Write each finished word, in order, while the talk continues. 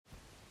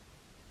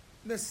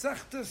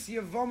Mesachtos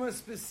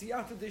Yevomas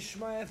B'siyata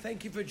Dishmaya.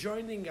 Thank you for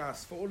joining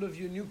us. For all of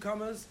you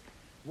newcomers,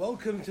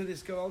 welcome to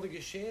this Gavaldik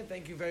Shir.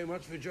 Thank you very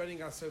much for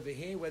joining us over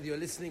here. Whether you're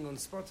listening on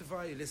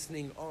Spotify, you're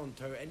listening on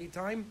Torah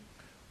Anytime,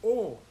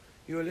 or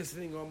you're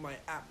listening on my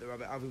app, the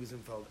Rabbi Avi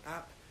Wiesenfeld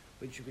app,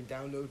 which you can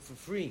download for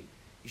free.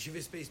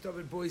 Yeshiva Space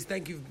David Boys,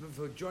 thank you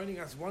for joining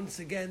us once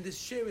again. This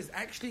shir is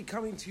actually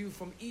coming to you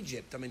from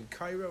Egypt. I'm in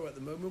Cairo at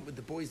the moment with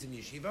the boys in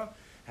Yeshiva,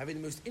 having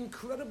the most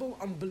incredible,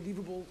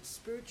 unbelievable,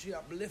 spiritually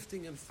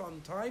uplifting and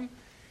fun time.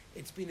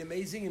 It's been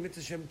amazing. And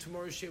Mitzvah Shem,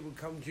 tomorrow's shir will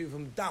come to you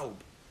from Daub.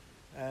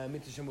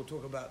 Mitzvah Shem will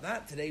talk about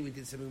that. Today we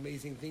did some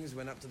amazing things. We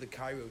went up to the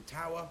Cairo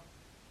Tower.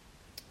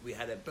 We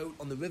had a boat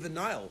on the River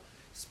Nile,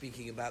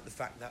 speaking about the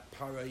fact that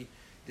Parai,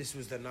 this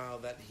was the Nile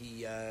that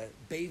he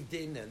bathed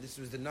in, and this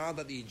was the Nile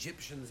that the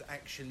Egyptians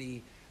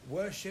actually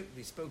worshipped.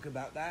 We spoke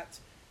about that.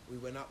 We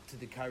went up to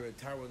the Cairo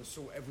Tower and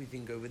saw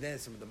everything over there,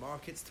 some of the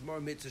markets. Tomorrow,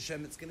 Mitzvah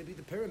Shem, it's going to be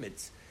the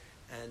pyramids.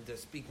 And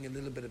speaking a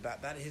little bit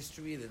about that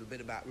history, a little bit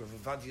about Rav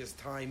Ovadiah's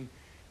time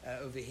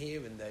over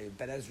here in the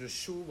Ben Ezra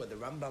Shul, where the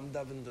Rambam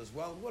davened as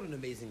well. What an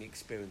amazing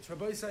experience.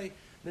 Rabbi say,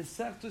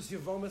 Mesachtos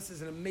Yevomas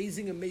is an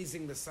amazing,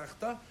 amazing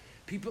Mesachta.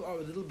 People are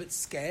a little bit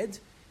scared.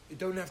 You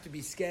don't have to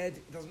be scared.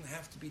 It doesn't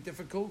have to be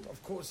difficult.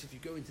 Of course, if you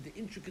go into the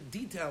intricate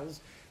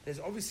details, there's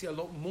obviously a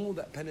lot more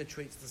that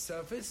penetrates the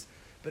surface.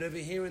 But over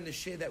here in the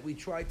shir that we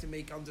try to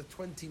make under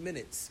 20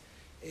 minutes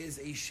is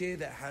a shir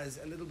that has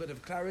a little bit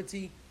of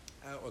clarity,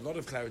 or a lot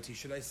of clarity,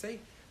 should I say,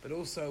 but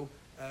also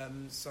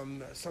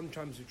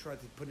sometimes we try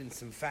to put in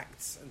some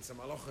facts and some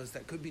halachas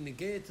that could be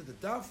negated to the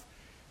daf,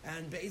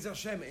 and Be'ez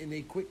Hashem in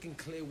a quick and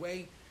clear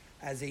way,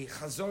 as a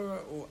chazorah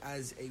or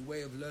as a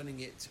way of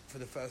learning it for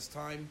the first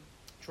time,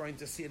 trying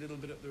to see a little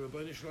bit of the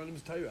Rabboni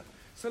Shalom's Torah.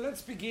 So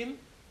let's begin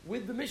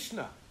with the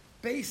Mishnah.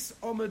 Beis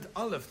Omid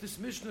Aleph. This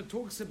Mishnah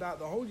talks about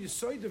the whole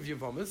Yesod of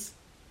Yevomas,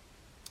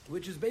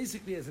 which is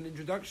basically, as an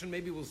introduction,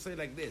 maybe we'll say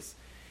like this.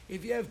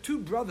 If you have two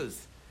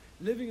brothers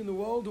living in the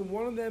world, and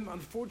one of them,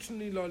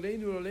 unfortunately,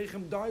 La'aleinu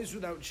La'alechem, dies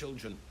without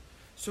children,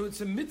 so it's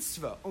a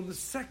mitzvah on the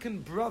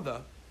second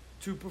brother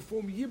to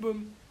perform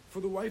Yibum for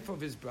the wife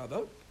of his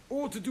brother,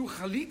 or to do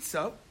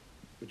Chalitza,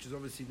 which is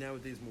obviously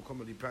nowadays more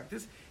commonly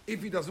practiced,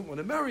 if he doesn't want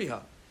to marry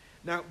her.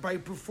 Now, by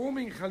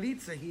performing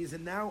Chalitza, he is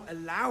now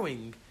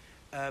allowing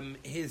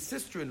his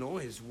sister-in-law,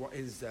 his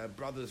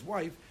brother's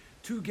wife,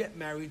 to get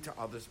married to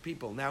other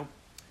people. Now,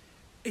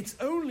 it's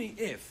only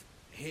if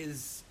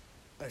his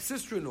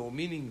sister-in-law,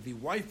 meaning the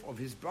wife of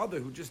his brother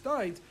who just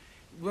died,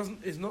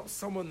 is not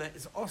someone that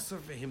is also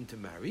for him to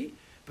marry,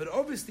 but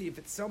obviously if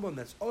it's someone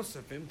that's also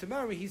for him to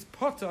marry, he's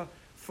potter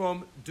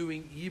from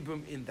doing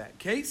Yibum in that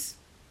case.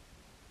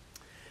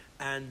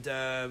 And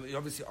he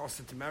obviously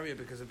asked to marry her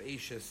because of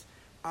Eishes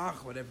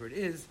Ach, whatever it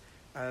is.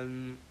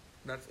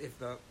 That's if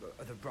the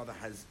brother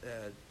has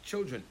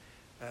children.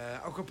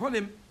 Upon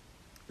him,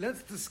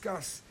 let's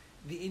discuss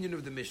the inyan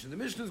of the Mishnah. The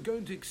Mishnah is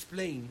going to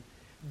explain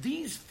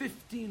these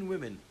 15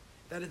 women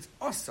that it's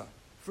asa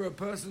for a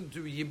person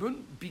to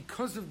yibun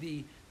because of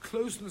the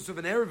closeness of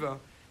an erva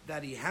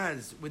that he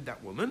has with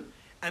that woman,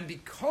 and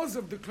because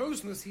of the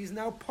closeness, he's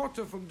now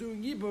potter from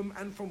doing yibum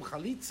and from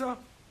chalitza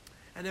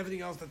and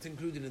everything else that's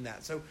included in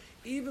that. So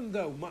even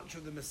though much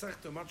of the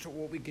Masechta, much of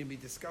what we can be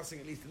discussing,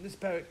 at least in this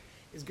parak,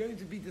 is going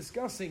to be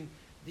discussing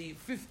the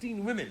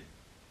 15 women,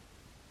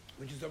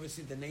 which is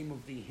obviously the name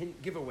of the hint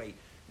giveaway,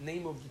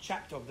 name of the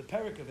chapter of the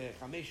parak of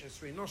Chamesh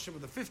Esrei Noshim, of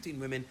the 15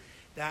 women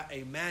that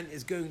a man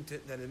is going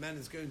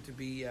to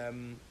be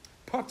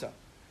potter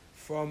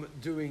from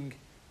doing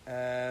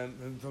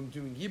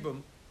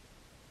yibum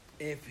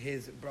if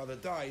his brother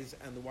dies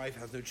and the wife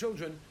has no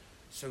children.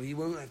 So he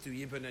won't have to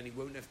do Yibun and he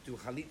won't have to do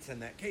Chalitza in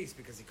that case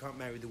because he can't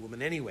marry the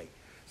woman anyway.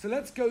 So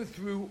let's go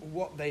through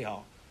what they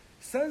are.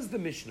 Says the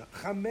Mishnah,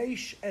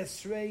 Chamesh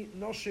Esrei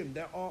Noshim.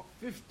 There are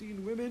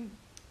 15 women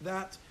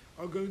that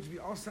are going to be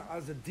asa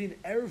as a din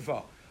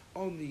erva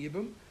on the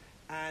Yibum,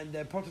 and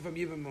they're potter from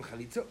Yibum and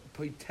Chalitza.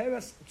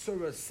 Poiteras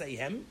Tzora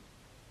Sehem.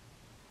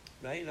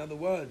 Right? In other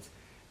words,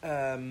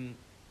 the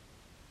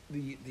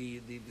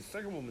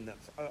second woman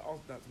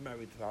that's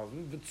married to the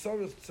husband,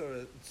 V'tzoras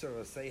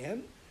Tzora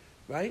Sehem,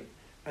 right?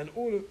 And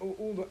all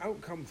the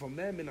outcome from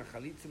there, mina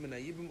chalitza, mina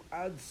yibum,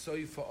 ad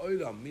soifa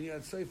olam, meaning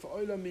ad soifa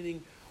olam,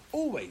 meaning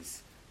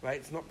always, right?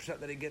 It's not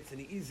pshat that it gets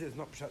any easier. It's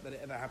not pshat that it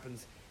ever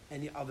happens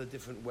any other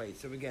different way.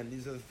 So again,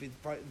 these are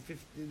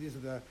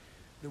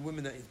the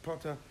women that is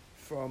potter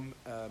from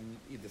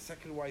the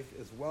second wife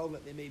as well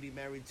that they may be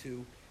married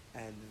to,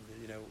 and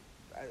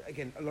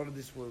again, a lot of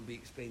this will be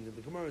explained in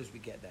the Gemara as we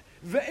get there.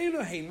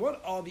 Ve'elohein,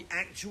 what are the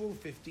actual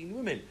 15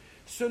 women?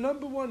 So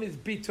number one is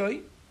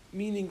bitoi,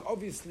 meaning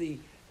obviously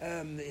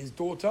his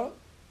daughter,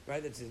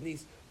 right, that's his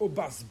niece, or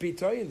bas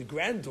bitoi, and the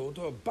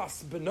granddaughter, or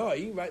bas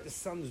benoi, right, the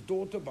son's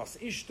daughter, bas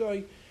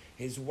ishtoi,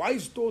 his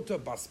wife's daughter,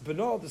 bas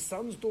benah, the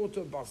son's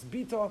daughter, bas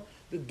bita,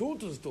 the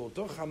daughter's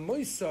daughter,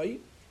 chamoisai,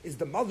 is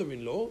the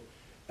mother-in-law,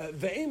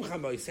 ve'em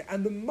chamoisai,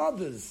 and the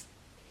mother's,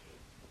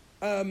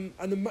 then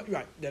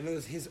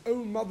there's his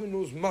own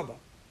mother-in-law's mother,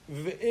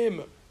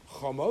 ve'em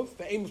chomov,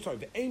 ve'em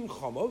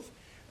chomov,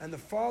 and the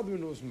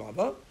father-in-law's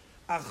mother,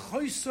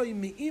 Achoisoi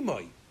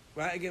mi'imoi.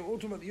 Right, again, we're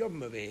talking about the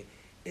Yobim over here.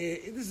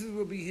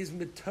 Will be his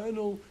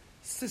maternal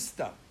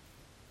sister.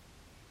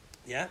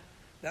 Yeah,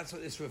 that's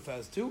what this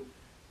refers to.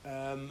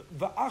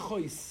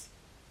 Va'achois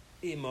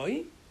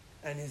imoi,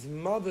 and his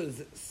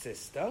mother's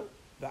sister.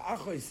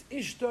 Va'achois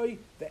ishtoi,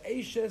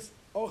 ve'eshes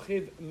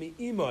ochiv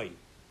mi'imoi.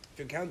 If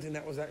you're counting,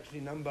 that was actually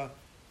number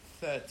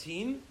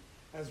 13.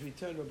 As we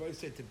turn Rabbi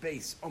said to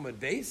base, Omad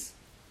base.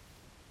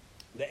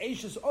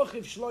 Ve'eshes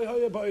ochiv shloi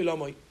hoya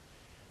ba'ilamoi.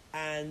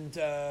 And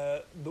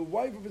the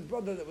wife of his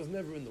brother that was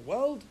never in the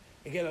world.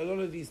 Again, a lot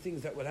of these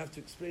things that we'll have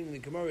to explain in the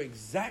Gemara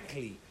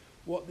exactly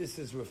what this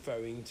is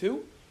referring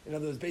to. In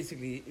other words,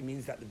 basically, it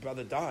means that the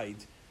brother died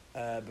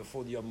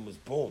before the Yom was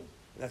born.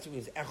 And that's what it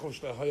means, Echol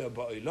Shlehoya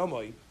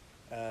Ba'olamoi,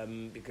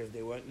 because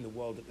they weren't in the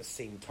world at the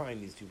same time,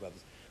 these two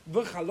brothers.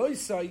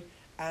 V'chaloisai,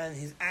 and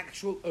his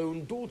actual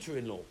own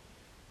daughter-in-law.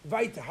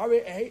 Vaita,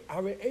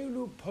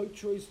 Hare'elu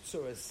Potrois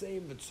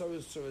Tzoraseim,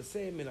 V'tzoros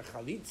Tzoraseim, Min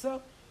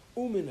HaChalitza,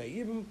 U'min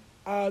HaYibim,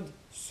 Ad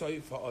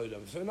Soif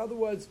HaOlam. So in other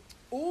words,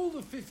 all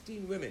the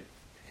 15 women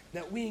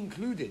that we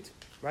included,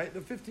 right,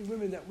 the 15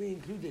 women that we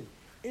included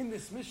in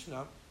this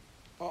Mishnah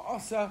are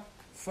asa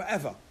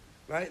forever,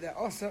 right? They're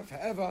asa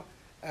forever.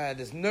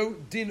 There's no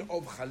din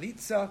of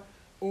chalitza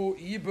or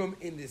yibum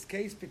in this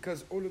case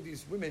because all of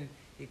these women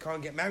he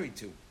can't get married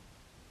to.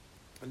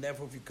 And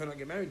therefore, if you cannot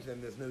get married to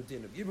them, there's no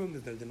din of yibum,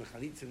 there's no din of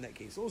chalitza in that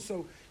case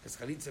also, because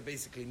chalitza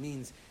basically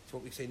means, it's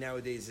what we say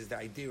nowadays, is the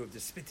idea of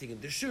the spitting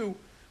in the shoe,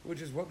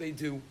 which is what they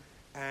do.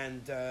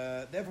 And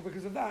therefore,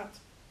 because of that,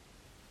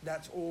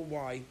 that's all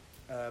why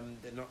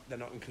they're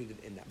not included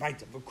in that.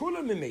 Weiter.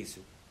 V'kula mimesu.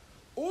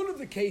 All of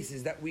the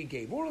cases that we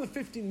gave, all of the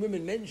 15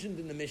 women mentioned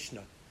in the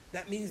Mishnah,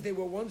 that means they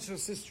were once her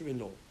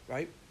sister-in-law,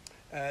 right?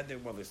 They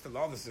still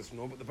are the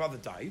sister-in-law, but the brother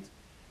died.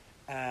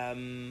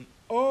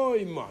 Or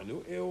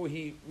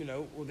he,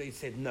 or they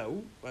said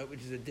no, right?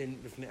 Which is a din,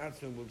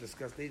 we'll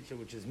discuss later,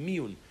 which is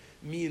miyun.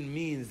 Miyun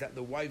means that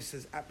the wife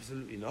says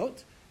absolutely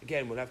not.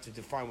 Again, we'll have to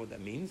define what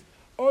that means.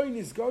 Or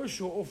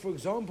for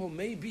example,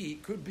 maybe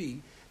it could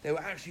be they were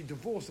actually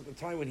divorced at the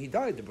time when he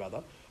died, the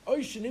brother. Or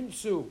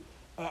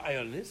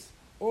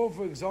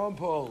for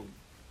example,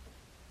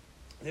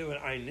 they were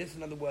an ayonis.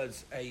 In other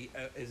words, a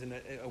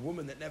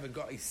woman that never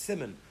got a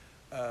simon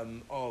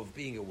of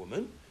being a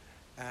woman,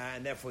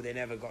 and therefore they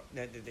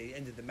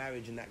ended the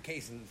marriage in that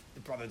case, and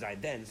the brother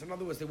died then. So in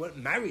other words, they weren't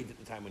married at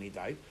the time when he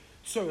died.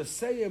 So a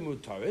seya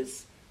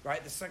mutaris,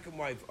 right? The second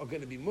wife are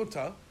going to be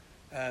mutar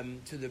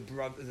to the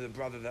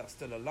brother that's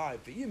still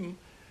alive for him.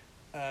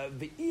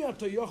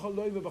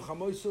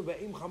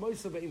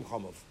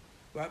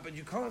 Right, but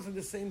you can't say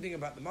the same thing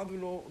about the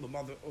mother-in-law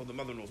or the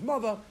mother-in-law's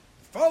mother,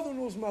 the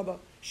father-in-law's mother.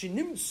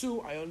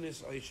 Shinimtsu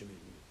ayonis oishimim.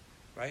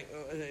 Right,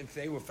 if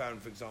they were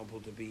found, for example,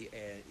 to be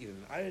either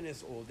an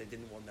ayonis or they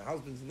didn't want their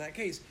husbands in that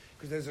case,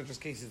 because those are just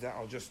cases that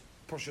are just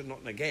pasha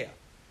not negaya.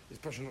 It's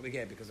pasha not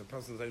negaya because a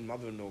person's own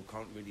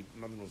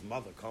mother-in-law's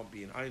mother can't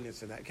be an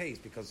ayonis in that case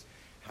because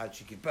how'd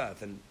she give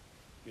birth, and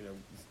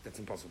that's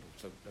impossible.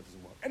 So that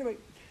doesn't work. Anyway,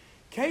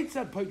 Kate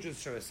said poachers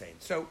saying.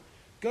 So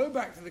go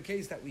back to the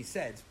case that we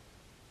said.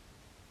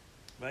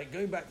 Right,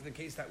 going back to the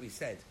case that we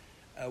said,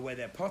 where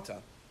they're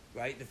potter,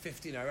 right, the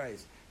 15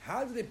 arrays.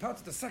 How do they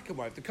potter the second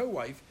wife, the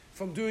co-wife,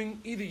 from doing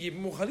either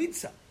yibum or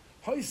chalitza?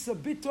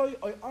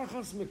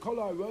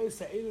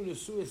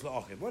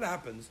 What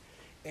happens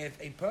if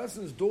a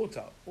person's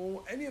daughter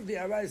or any of the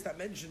arrays that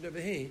mentioned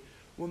over here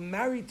were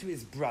married to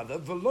his brother,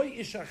 but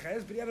he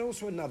had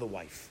also another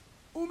wife?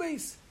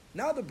 Umeis.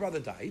 Now the brother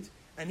died,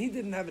 and he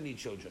didn't have any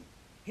children.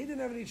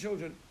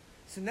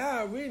 So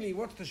now, really,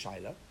 what's the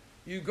shaila?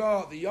 You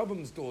got the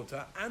Yabum's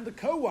daughter and the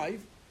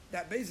co-wife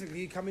that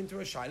basically come into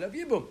a shaila of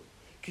Yibum.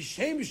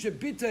 Kishem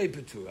shebitei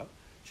petura.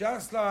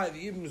 Just like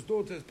the Yibum's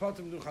daughter is part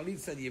of the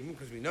chalitza Yibum,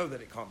 because we know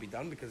that it can't be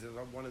done, because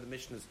one of the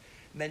Mishnahs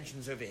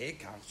mentions over here,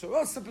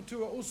 Sorasa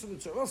petura, also the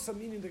Sorasa,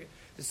 meaning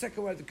the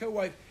second wife, the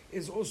co-wife,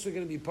 is also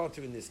going to be part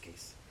of in this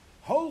case.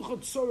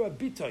 Holchot Sora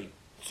bitei.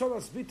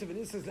 Soras bitei, and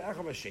this says the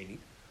Achav Hasheni.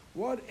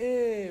 What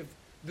if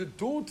the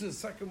daughter's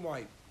second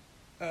wife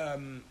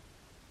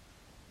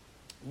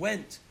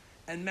went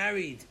and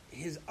married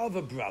his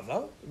other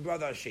brother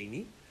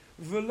Hasheni,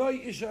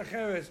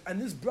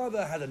 and this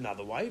brother had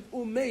another wife,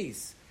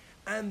 Umeis,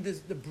 and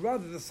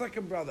the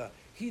second brother,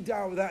 he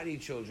died without any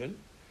children.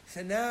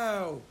 So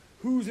now,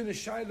 who's in a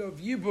shaila of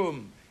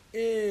Yibum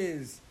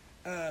is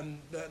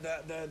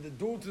the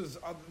daughters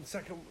of the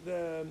second,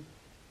 the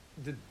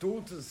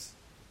daughters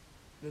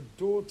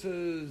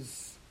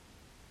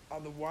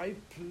are the wife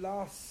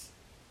plus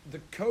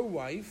the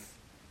co-wife,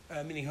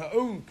 meaning her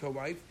own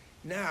co-wife,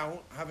 now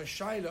have a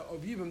shaila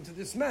of Yibum to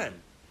this man.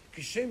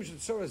 Kishem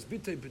Soras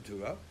Bitoi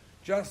Petura,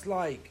 just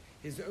like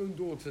his own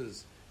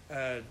daughter's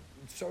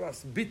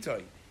Soras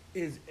Bitoi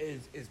is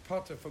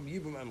parta from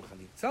Yibum and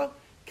Chalitza,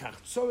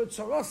 Kach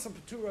Soras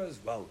Petura as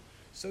well.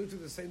 So to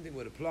the same thing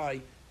would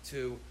apply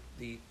to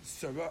the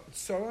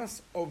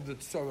Soras of the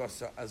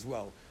Sorasa as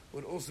well.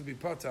 Would also be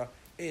parta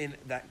in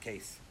that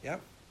case. Yeah?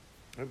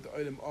 I hope the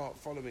Olim are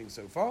following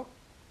so far.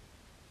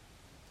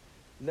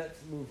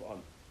 Let's move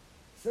on.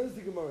 Says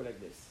the Gemara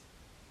like this.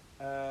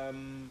 Yeah.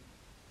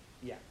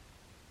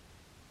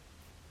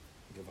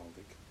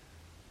 Gewaltig.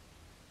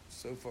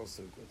 So far,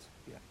 so good.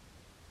 Yeah.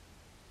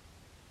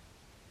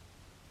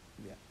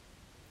 Yeah.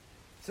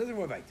 Says it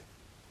more weiter.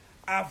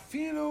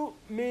 Afilu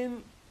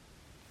hein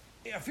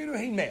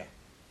mea.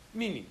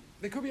 Meaning,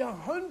 there could be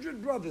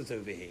 100 brothers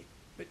over here,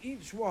 but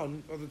each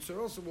one of the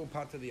tzurosa will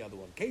part to the other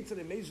one.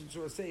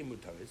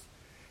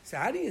 So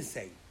how do you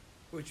say,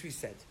 which we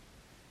said,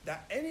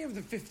 that any of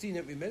the 15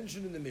 that we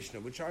mentioned in the Mishnah,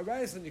 which are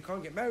arayas and you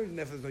can't get married, and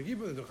therefore there's no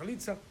yibum, there's no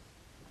chalitza,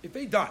 if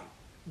they die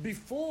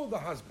before the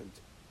husband,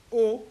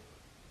 or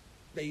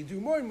they do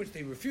more in which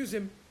they refuse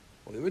him,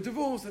 or they were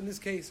divorced in this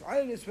case, or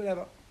idleness,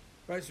 whatever,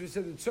 right? So we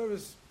said that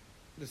tzuros,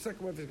 the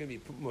second wife is going to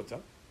be mutter.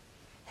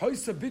 So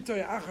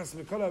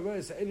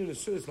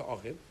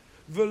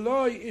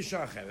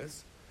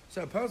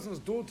a person's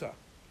daughter,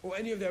 or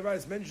any of their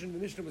wives mentioned in the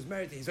Mishnah, was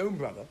married to his own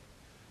brother,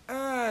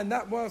 and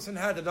that person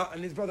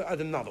and his brother had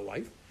another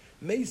wife.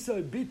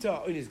 Mesa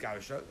bita on his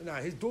garisha. Now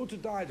his daughter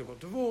died or got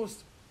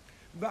divorced,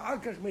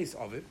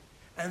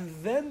 and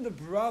then the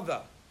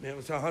brother, it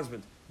was her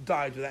husband,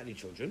 died without any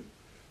children.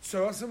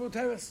 So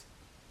Asamoteres,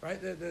 right?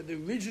 The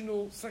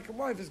original second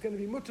wife is going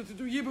to be mutter to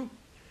do yibum.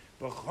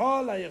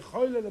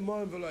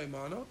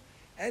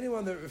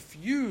 Anyone that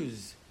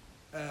refused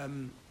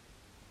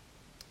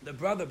the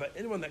brother, but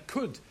anyone that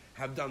could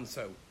have done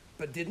so,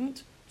 but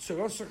didn't, then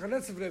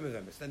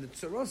the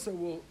tzurosa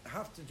will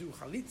have to do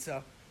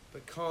chalitza,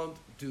 but can't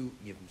do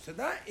yibum. So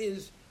that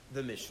is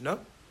the Mishnah,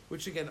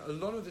 which again, a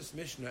lot of this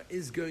Mishnah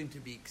is going to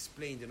be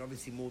explained in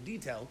obviously more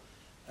detail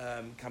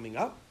coming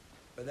up,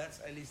 but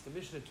that's at least the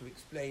Mishnah to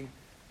explain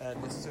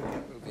this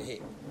sugya over here.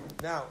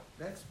 Now,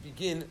 let's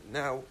begin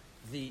now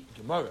the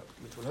Gemara,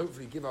 which will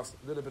hopefully give us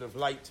a little bit of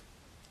light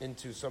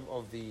into some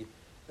of the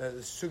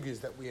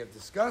sugyas that we have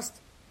discussed,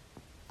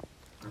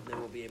 and then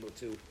we'll be able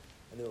to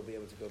go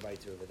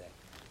right over there.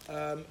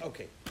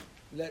 Okay,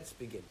 let's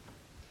begin.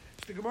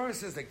 So the Gemara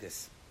says like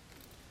this.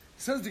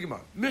 Says the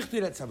Gemara,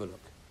 Michti, let's have a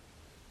look.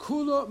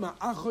 Kula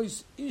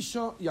ma'achois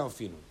isha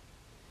yalfinu.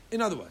 In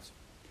other words,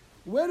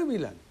 where do we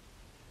learn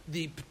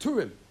the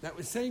pturim that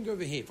we're saying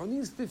over here from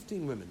these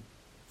 15 women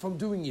from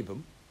doing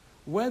yibum?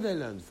 Where they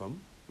learned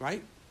from,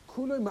 right?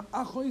 Kula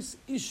ma'achois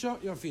isha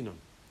yalfinu,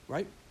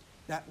 right?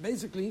 That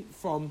basically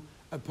from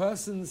a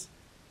person's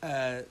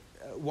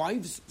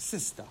wife's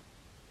sister.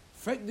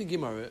 Frek the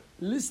Gemara,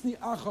 lisni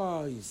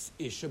achais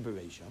isha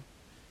bereisha.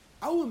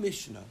 Our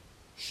Mishnah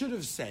should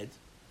have said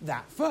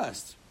that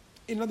first.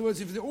 In other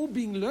words, if they're all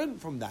being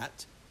learned from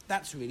that,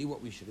 that's really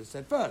what we should have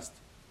said first.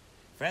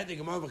 Frek the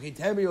Gemara,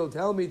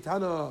 tell me,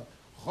 Tana,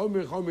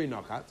 chomer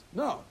nakat.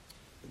 No.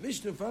 The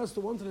Mishnah first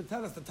wanted to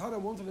tell us, the Tana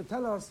wanted to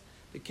tell us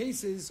the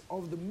cases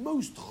of the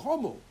most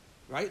chomer,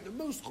 right? The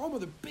most chomer,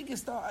 the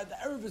biggest, the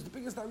Erev is the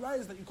biggest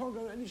arayas that you can't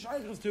go any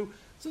shaykhs to.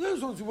 So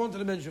those ones we wanted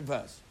to mention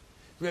first.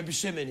 Rebbe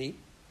Shimoni,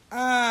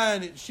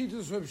 and it's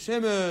Shitas Reb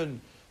Shimon,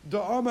 the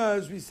Omar,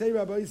 as we say,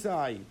 Rabbi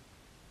Isai.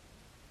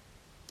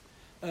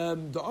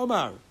 The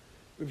Omar,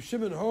 Reb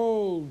Shimon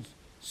holds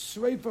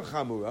Sreifa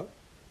Chamura,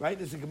 right?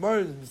 There's a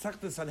Gemara in the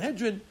Masechta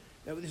Sanhedrin.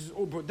 Now, this is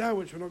all brought down,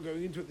 which we're not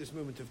going into at this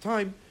moment of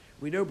time.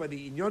 We know by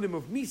the Inyanim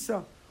of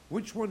Misa,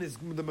 which one is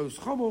the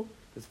most chomer.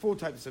 There's 4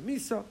 types of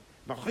Misa.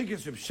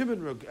 Machikis Reb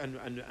Shimon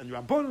and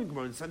Rabbanon,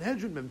 Gemara in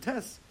Sanhedrin,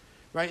 Memtes,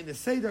 right? In the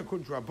Seder,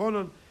 according to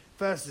Rabbanon,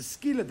 first is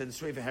Skila, then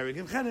Sreifa, Herek,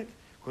 and Chenek.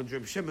 According to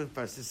Reb Shimon,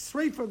 first is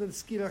Sreifa, then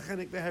Skila,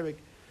 Chenek, Beherek.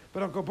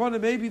 But on Kopana,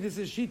 maybe this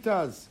is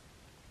Shitas,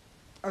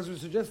 as we're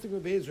suggesting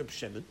over here is Reb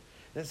Shimon,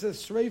 that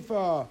says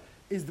Sreifa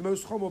is the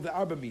most chomer of the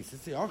Arba Misa.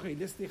 Say, okay,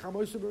 listen to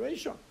Chamoisa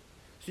Bereisha.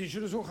 So you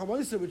should have saw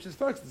Chamoisa, which is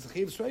first. It's a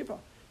Chiv Sreifa.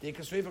 The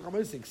Eka Sreifa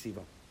Chamoisa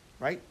Ksiva.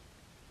 Right?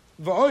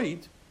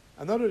 V'oid,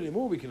 and not only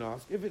more we can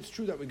ask, if it's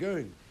true that we're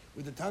going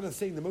with the Tana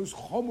saying the most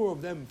chomer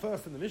of them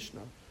first in the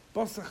Mishnah,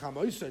 Basa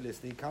Chamoisa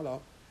listening,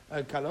 Kalase,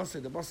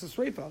 the Basa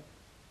Sreifa,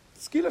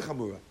 Skila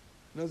Chamura.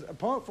 Now,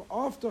 apart from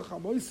after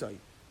Chamoisai,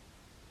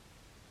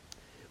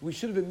 we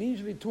should have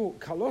immediately taught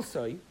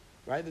Kalosai,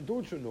 right, the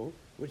daughter-in-law,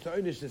 which the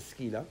owner is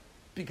Skila,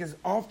 because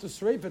after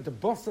Sreifa, the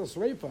Basa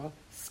Sreifa,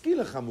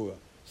 Skila Chamura.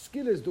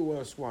 Skila is the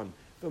worst one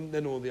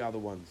than all the other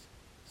ones.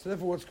 So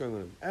therefore, what's going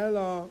on?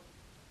 Ella,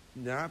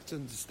 you have to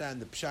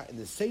understand the pshat in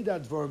the Seder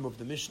Dvorim of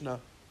the Mishnah.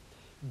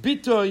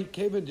 Bitoy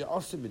keven de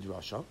Asim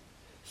Midrasha,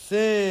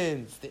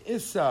 since the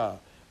Issa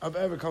of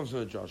ever comes from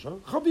the Joshua,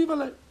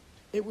 Chavivale.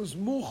 It was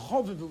more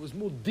chaviv, it was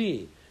more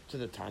dear to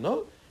the Tana,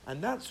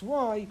 and that's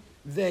why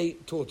they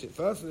taught it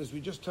first. And as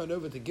we just turn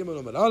over to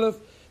Gimel Amud Aleph,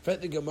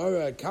 Fet the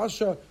Gemara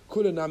Kasha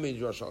Kulanami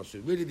Joshua.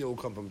 Really, they all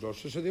come from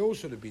Joshua, so they all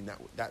should have been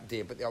that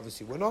dear, but they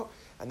obviously were not,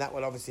 and that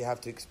we'll obviously have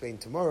to explain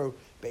tomorrow.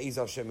 But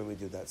Izal Shem when we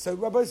do that. So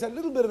Rabbi said a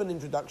little bit of an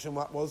introduction.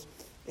 What was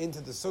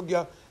into the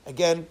sugya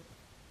again.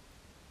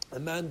 A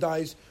man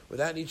dies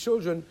without any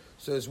children,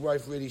 so his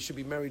wife really should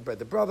be married by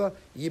the brother,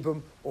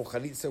 Yibum or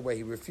Chalitza, where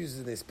he refuses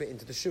and they spit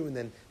into the shoe, and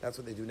then that's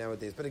what they do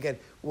nowadays. But again,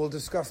 we'll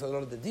discuss a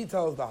lot of the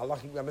details, the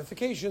halachic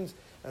ramifications,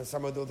 and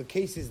some of the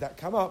cases that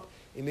come up.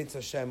 In Mitzvah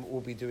Hashem,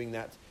 we'll be doing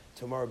that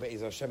tomorrow, Be'ez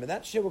Hashem. And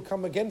that share will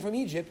come again from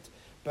Egypt,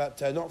 but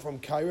not from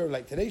Cairo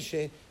like today's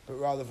share, but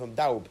rather from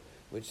Daub.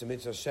 which the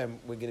Mitzvah Hashem,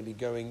 we're going to be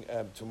going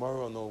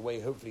tomorrow on our way,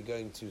 hopefully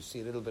going to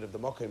see a little bit of the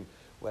Mokim,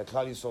 where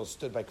Klal Yisrael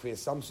stood by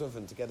Kriyas Samsov,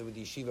 and together with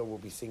the Yeshiva we'll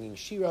be singing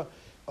Shira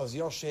Oz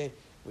Yoshe,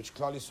 which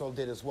Klal Yisrael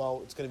did as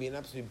well. It's going to be an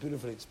absolutely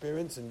beautiful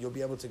experience, and you'll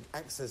be able to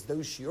access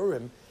those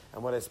shiurim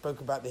and what I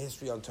spoke about, the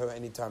history on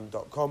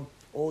TorahAnytime.com,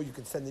 or you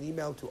can send an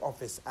email to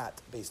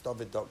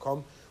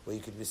office@basedovid.com, where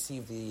you could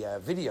receive the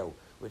video,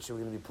 which we're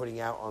going to be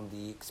putting out on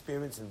the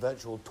experience and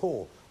virtual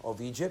tour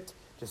of Egypt.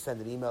 Just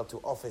send an email to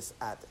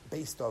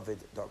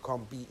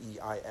office@basedovid.com,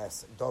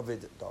 BEIS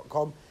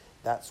Dovid.com.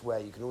 That's where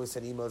you can always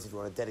send emails if you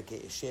want to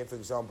dedicate a share, for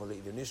example,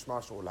 either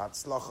Nishmash or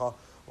Lahatzlacha,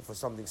 or for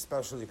something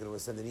special. You can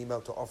always send an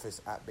email to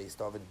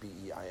office@basedovid,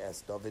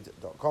 BEIS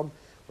Dovid.com,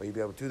 where you'll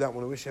be able to do that. I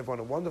want to wish everyone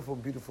a wonderful,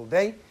 beautiful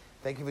day.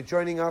 Thank you for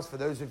joining us. For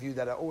those of you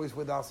that are always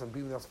with us and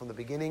be with us from the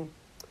beginning.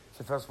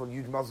 So first of all,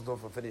 Yud Mazel Tov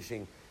for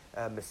finishing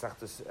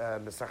Mesachtos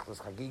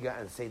Chagiga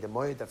and Seder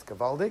Moed. That's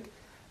Kavaldik.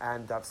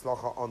 And that's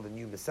Lacha on the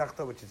new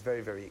Masechta, which is a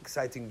very, very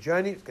exciting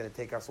journey. It's going to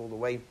take us all the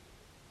way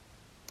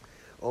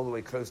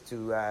close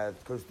to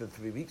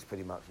 3 weeks,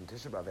 pretty much, in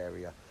Tisha B'Av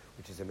area,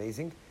 which is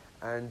amazing.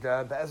 And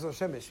Be'ezer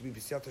Hashem, it should be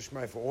B'siyat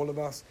Shmai for all of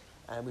us,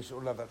 and we should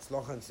all have that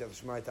Tzlocha and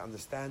B'siyat Shmai to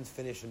understand,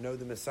 finish, and know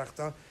the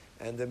Masechta.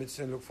 And the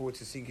Mitzvah, look forward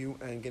to seeing you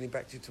and getting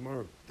back to you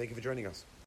tomorrow. Thank you for joining us.